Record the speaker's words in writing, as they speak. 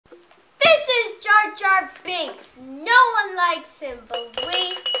Jar Jar Binks. No one likes him, but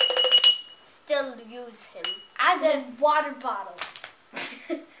we still use him as a water bottle.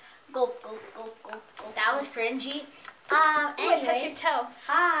 Gulp, gulp, gulp, gulp, gulp. That was cringy. Anyway, touch your toe.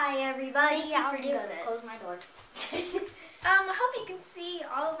 Hi everybody. Thank you for doing it. Close my door. I hope you can see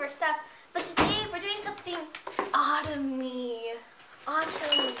all of our stuff. But today we're doing something autumny.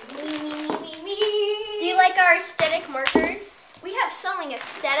 Autumn. Me. Do you like our aesthetic markers? We have so many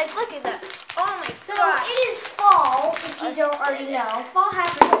aesthetic. Look at that. Oh my So gosh. it is fall, if you don't already know. Fall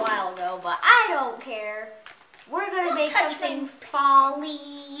happened a while ago, but I don't care. We're going to make something fall-y.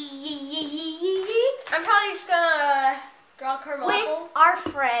 I'm probably just gonna draw a caramel With apple. our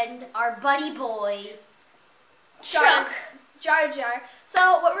friend, our buddy boy, Chuck. Jar Jar.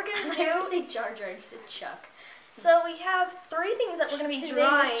 So what we're going to You do... say Jar Jar, you said Chuck. So we have 3 things that we're going to be His name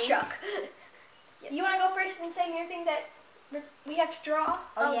drawing. is Chuck. Yes. You want to go first and say your thing that we have to draw?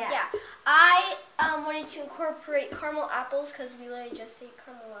 Oh, yeah. I wanted to incorporate caramel apples because we literally just ate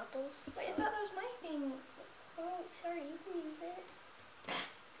caramel apples. Wait, I thought that was my thing. Oh, sorry, you can use it.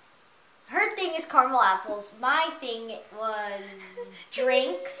 Her thing is caramel apples. My thing was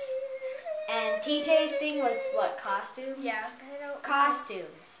drinks. And TJ's thing was what, costumes? Yeah.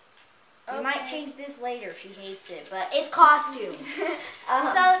 Costumes. We Okay. might change this later. She hates it, but it's costumes.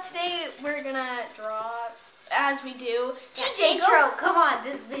 So today we're gonna draw as we do. Yeah, TJ, intro. Come on,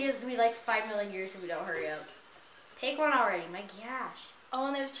 this video is gonna be like 5 million years if we don't hurry up. Pick one already. My gosh. Oh,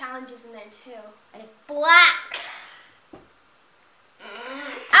 and there's challenges in there too. And it's Black.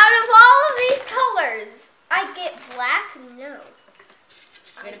 Out of all of these colors, I get black? No.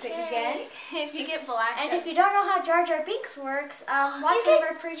 we're gonna pick again. If you get black. And if you don't know how Jar Jar Binks works, watch You one of get-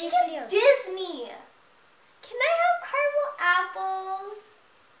 our previous you get videos. Disney. Can I have caramel apples?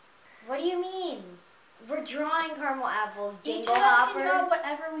 What do you mean? We're drawing caramel apples, Each Dingle of us can draw Hopper.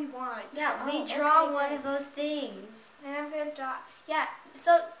 whatever we want. Yeah, we Oh, draw okay, one good. of those things. And I'm gonna draw. Yeah.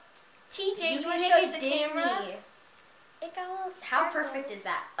 So TJ, you can want to make show it us the camera? It got a little How sparkle. perfect is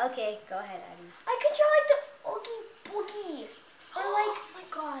that? Okay, go ahead, Addie. I could draw like the Oogie Boogie. Or like, Oh my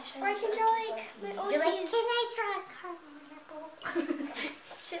gosh. or I can draw like my You're like, OCs. can I draw a caramel apple?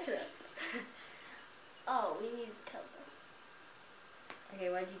 Shut up. Oh, we need to tell them. Okay,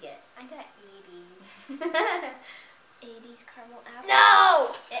 what'd you get? I got 80s. 80s caramel apple.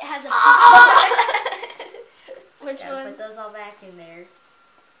 No! It has a Which Gotta one? put those all back in there.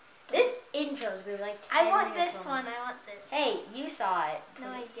 This intro's gonna be like 10 I want minutes this long. one. I want this. Hey, you saw it. No,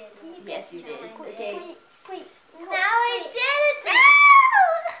 I didn't. Yes, you did. No, I Okay. didn't. Wait. Now I did it.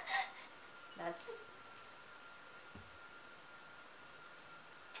 No! That's...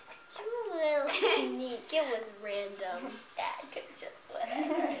 I'm a little sneak. It was random. Yeah, I could just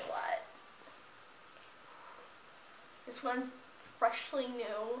whatever I want. This one's freshly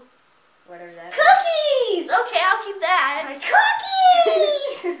new. Whatever that is. Cookies! Okay, I'll keep that.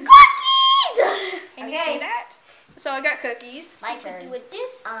 Cookies! Cookies! Can you Okay. see that? So I got cookies. My You could turn. do it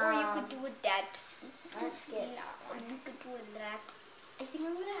this, or you could do it that. Let's get Or you could do it that. I think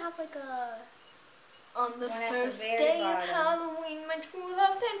I'm gonna have like a... On the One at the first very day of bottom. Halloween, my true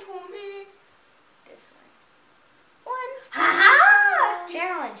love sent to me. this one. One. Ha-ha!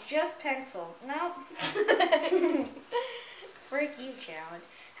 Challenge, just pencil. No. Frick you, challenge.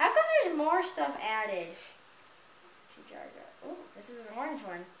 How come there's more stuff added? To Jar Jar. Ooh, this is an orange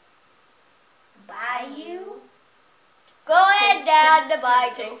one. Bayou? Go ahead down the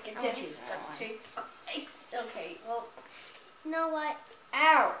bike. I'm gonna choose that one. Okay, well, You know what?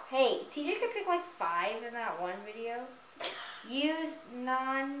 Ow! Hey, TJ could pick like 5 in that one video. Use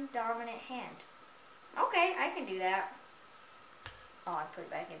non-dominant hand. Okay, I can do that. Oh, I put it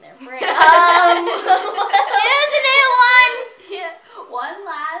back in there. Frick. Choose a new one. yeah, one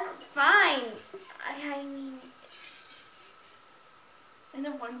last. Fine. I mean, And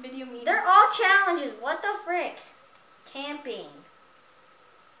then one video meeting. they're all challenges. What the frick? Camping.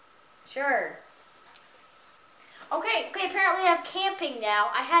 Sure. Okay, Okay, apparently I have camping now.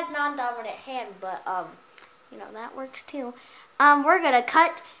 I had non-dominant hand, but, you know, that works too. We're gonna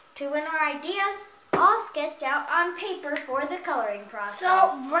cut to when our ideas all sketched out on paper for the coloring process. so